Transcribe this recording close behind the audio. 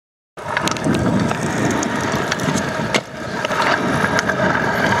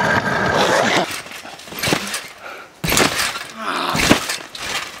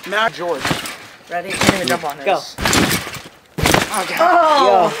Now George. Ready? You can't even jump on this. Go. Okay.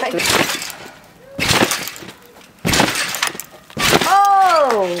 Oh!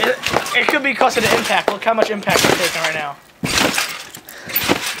 Oh! It could be because of the impact. Look how much impact you're taking right now.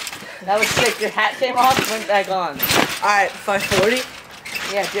 That was sick. Your hat came off and went back on. Alright, 540.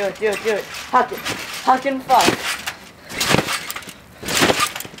 Yeah, do it. Huck it. Huck and fuck.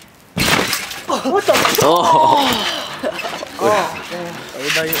 What the fuck? Oh. Oh, damn.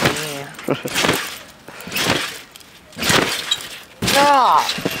 Nah.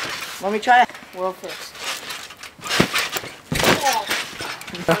 Let me try it. World fix.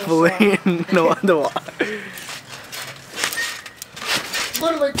 Trampoline, no underwater.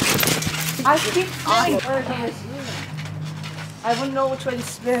 Literally. I keep spinning every time I see it. I wouldn't know which way to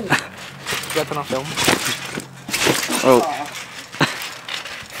spin. Got that on film? Oh.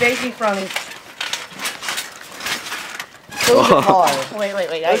 Facing from me. Those are hard. Wait.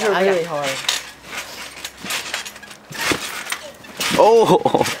 Those are really hard. Oh.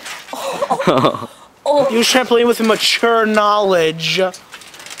 Use trampoline with mature knowledge. The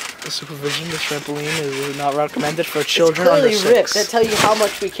supervision, the trampoline is not recommended for children under 6. It's clearly ripped. That tell you how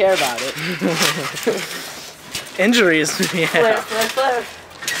much we care about it. Injuries, yeah. Flare.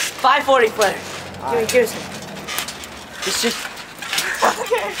 540 flare. Give me. It's just.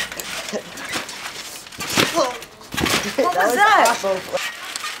 What was that?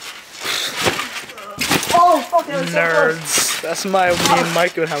 Oh, fuck, that was so close. Nerds. That's me and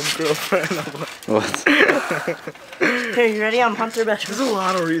Mike would have a girlfriend. What? Okay, you ready? I'm Hunter Best. There's a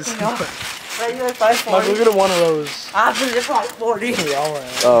lot of reasons. Regular Mike, 540. look at one of those. Opposite 540.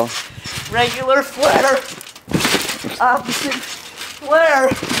 Alright. Oh. Regular flare. Opposite flare.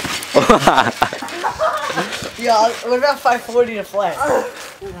 Yeah, what about 540 to flare?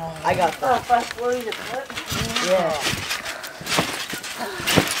 I got that. 540 to flare? Yeah.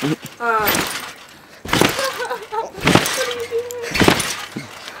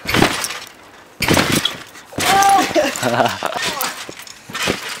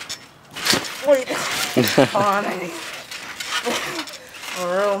 Wait. Hold on, I need a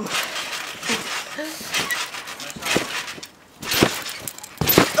room.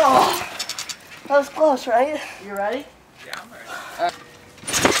 Oh, that was close, right? You ready? Yeah, I'm ready.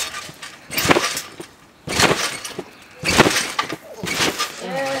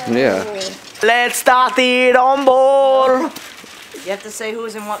 Yeah. Let's start it on board. You have to say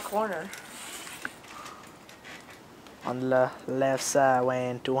who's in what corner. On the left side,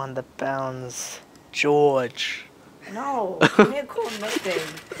 weighing 200 pounds, George. No, give me a cool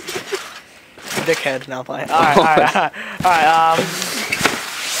nickname. Dickhead, now playing. Alright.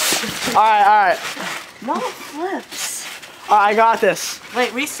 Alright. No flips. Alright, I got this.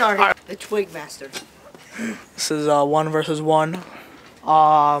 Wait, restart it. The Twig Master. This is 1 versus 1.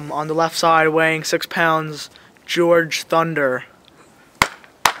 On the left side, weighing 6 pounds, George Thunder.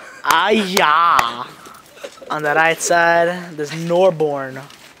 Yeah. On the right side, there's Norborn.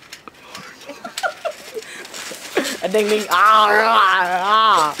 A ding ding.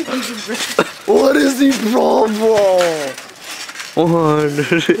 What is the problem? 1.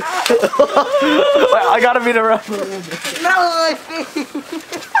 Wait, I gotta be the referee. No, my feet.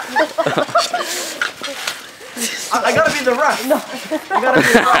 I gotta be the ref. No. I gotta be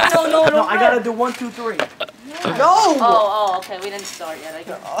the ref. No, I gotta do 1, 2, 3. No! Oh, okay, we didn't start yet. I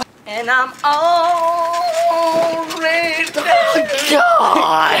got. And I'm already.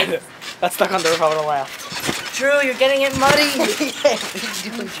 God! That's stuck on the roof. I would've laughed. True, you're getting it muddy.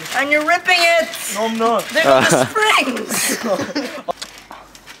 And you're ripping it. No, I'm not. There go the springs.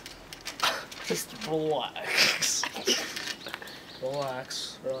 Just relax.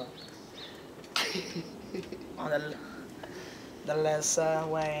 Relax. On the left side,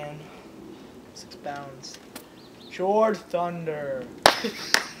 weighing 6 pounds, George Thunder.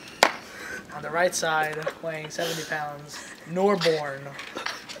 On the right side, weighing 70 pounds, Norborn.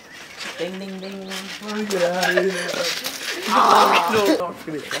 Ding, ding, ding. Get out of here.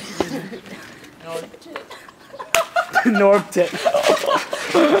 Norbdick.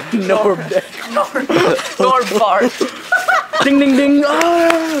 Norbart. Ding, ding, ding.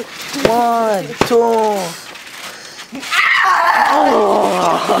 1, 2.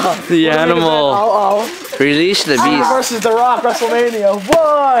 The animal. Release the beast. Versus The Rock, WrestleMania.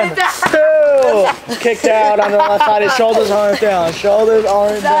 1, 2. Kicked out on the left side. His shoulders aren't down. Shoulders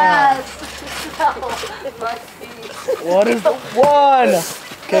aren't down. What is the 1?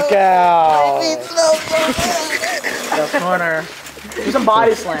 Kick out. The corner. Do some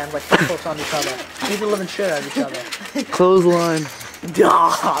body slams, like flips on each other. Beat the living shit out of each other. Clothesline.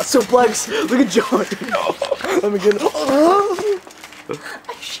 Suplex. Look at Joey. Let me get it.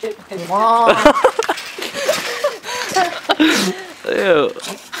 shit. Come on. Ew.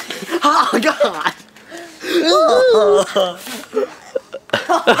 Oh God.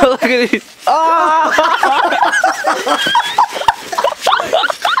 Look at these.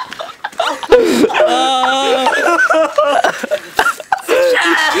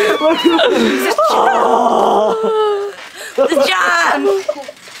 The John! You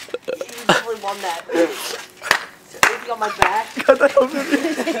definitely won that. Anything on my back?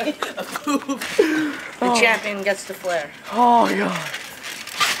 The champion gets the flare. Oh God.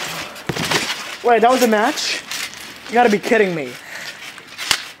 Wait, that was a match? You gotta be kidding me.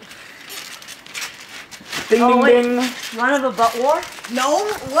 Ding Oh, ding wait. ding. You wanna have a butt war? No,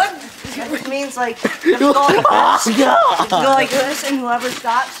 what? Which means like you have to go like this. You God. go like this, and whoever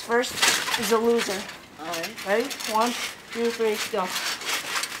stops first is a loser. Alright. Ready? 1, 2, 3, go.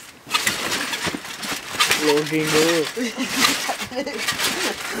 Looking good.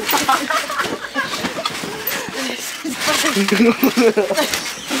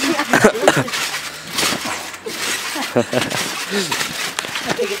 I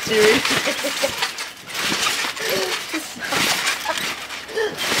take it serious.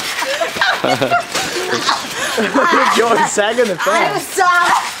 You're sagging the I fan. was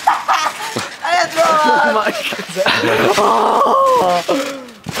sorry. I had to throw up.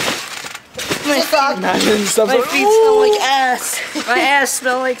 Imagine stuff My like, feet smell like ass. My ass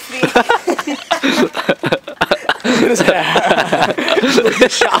smell like feet.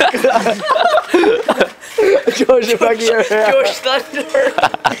 George, you're back in your hair. George Thunder.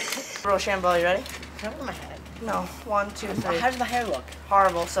 Rochambeau, you ready? Can I put my head? No. 1, 2, 3. How does my hair look?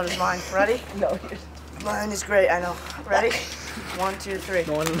 Horrible. So does mine. Ready? No. Mine is great. I know. Ready? 1, 2, 3.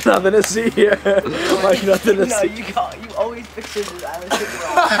 Nothing to see here. Like nothing to No, see. you always pick scissors. I always pick it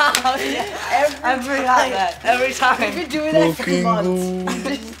wrong. I forgot that. Every You've time. been doing that for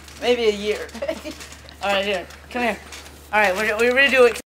months. Maybe a year. All right, here. Come here. All right, we're gonna do it.